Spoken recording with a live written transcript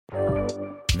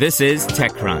This is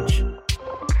TechCrunch.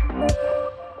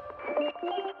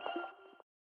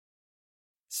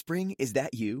 Spring, is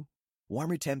that you?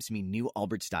 Warmer temps mean new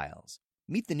Allbirds styles.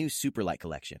 Meet the new Superlight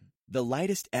collection, the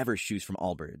lightest ever shoes from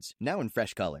Allbirds, now in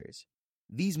fresh colors.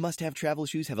 These must-have travel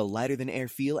shoes have a lighter-than-air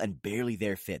feel and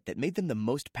barely-there fit that made them the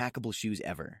most packable shoes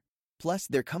ever. Plus,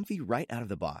 they're comfy right out of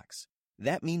the box.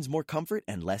 That means more comfort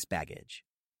and less baggage.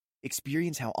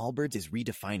 Experience how Allbirds is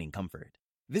redefining comfort.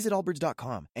 Visit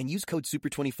allbirds.com and use code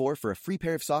SUPER24 for a free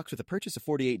pair of socks with a purchase of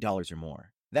 $48 or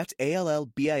more. That's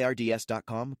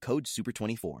ALLBIRDS.com, code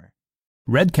SUPER24.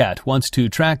 Red Cat wants to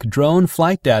track drone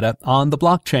flight data on the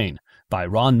blockchain, by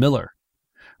Ron Miller.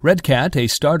 Red Cat, a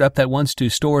startup that wants to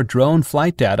store drone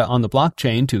flight data on the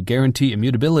blockchain to guarantee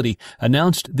immutability,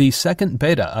 announced the second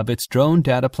beta of its drone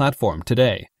data platform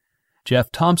today.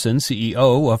 Jeff Thompson,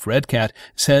 CEO of Red Cat,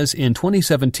 says in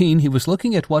 2017 he was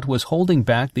looking at what was holding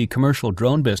back the commercial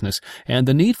drone business, and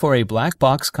the need for a black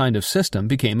box kind of system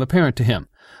became apparent to him.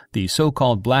 The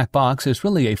so-called black box is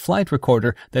really a flight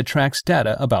recorder that tracks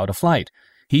data about a flight.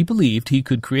 He believed he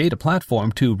could create a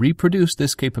platform to reproduce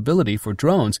this capability for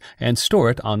drones and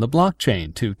store it on the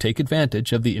blockchain to take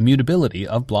advantage of the immutability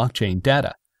of blockchain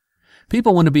data.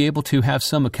 People want to be able to have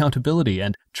some accountability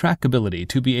and trackability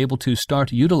to be able to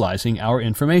start utilizing our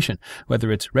information,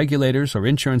 whether it's regulators or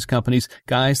insurance companies,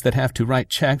 guys that have to write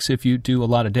checks if you do a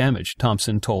lot of damage,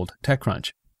 Thompson told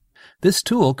TechCrunch. This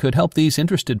tool could help these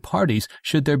interested parties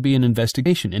should there be an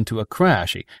investigation into a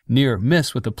crash, a near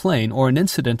miss with a plane, or an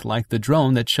incident like the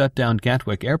drone that shut down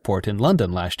Gatwick Airport in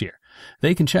London last year.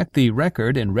 They can check the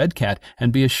record in Red Cat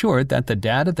and be assured that the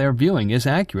data they're viewing is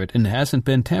accurate and hasn't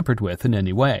been tampered with in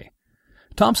any way.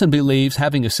 Thompson believes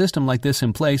having a system like this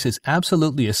in place is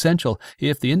absolutely essential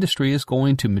if the industry is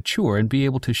going to mature and be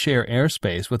able to share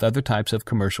airspace with other types of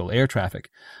commercial air traffic.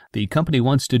 The company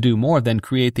wants to do more than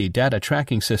create the data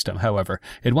tracking system, however.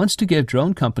 It wants to give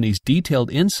drone companies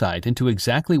detailed insight into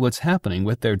exactly what's happening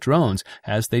with their drones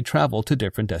as they travel to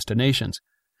different destinations.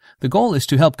 The goal is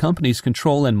to help companies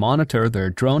control and monitor their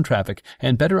drone traffic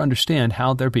and better understand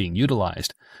how they're being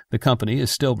utilized. The company is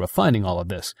still refining all of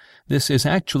this. This is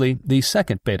actually the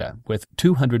second beta, with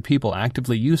 200 people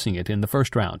actively using it in the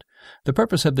first round. The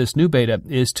purpose of this new beta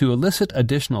is to elicit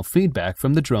additional feedback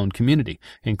from the drone community,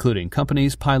 including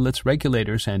companies, pilots,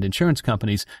 regulators, and insurance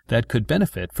companies that could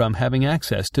benefit from having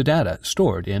access to data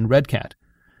stored in Red Cat.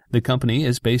 The company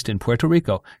is based in Puerto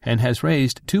Rico and has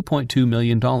raised $2.2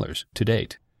 million to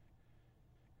date.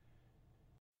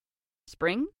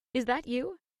 Spring? Is that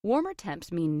you? Warmer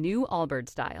temps mean new Allbirds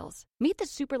styles. Meet the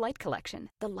Superlight collection,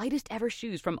 the lightest ever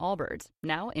shoes from Allbirds,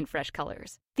 now in fresh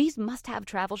colors. These must-have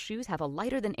travel shoes have a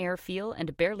lighter-than-air feel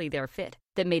and barely-there fit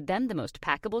that made them the most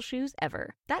packable shoes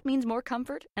ever. That means more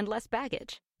comfort and less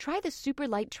baggage. Try the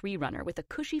Superlight Tree Runner with a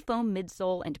cushy foam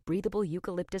midsole and breathable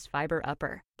eucalyptus fiber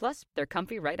upper. Plus, they're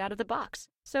comfy right out of the box.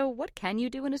 So what can you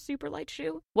do in a Superlight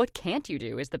shoe? What can't you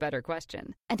do is the better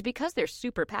question. And because they're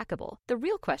super packable, the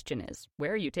real question is,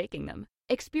 where are you taking them?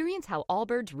 Experience how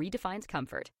Allbirds redefines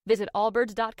comfort. Visit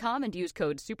allbirds.com and use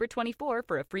code SUPER24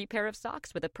 for a free pair of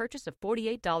socks with a purchase of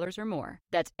 $48 or more.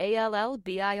 That's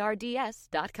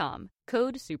ALLBIRDS.com.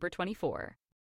 Code SUPER24.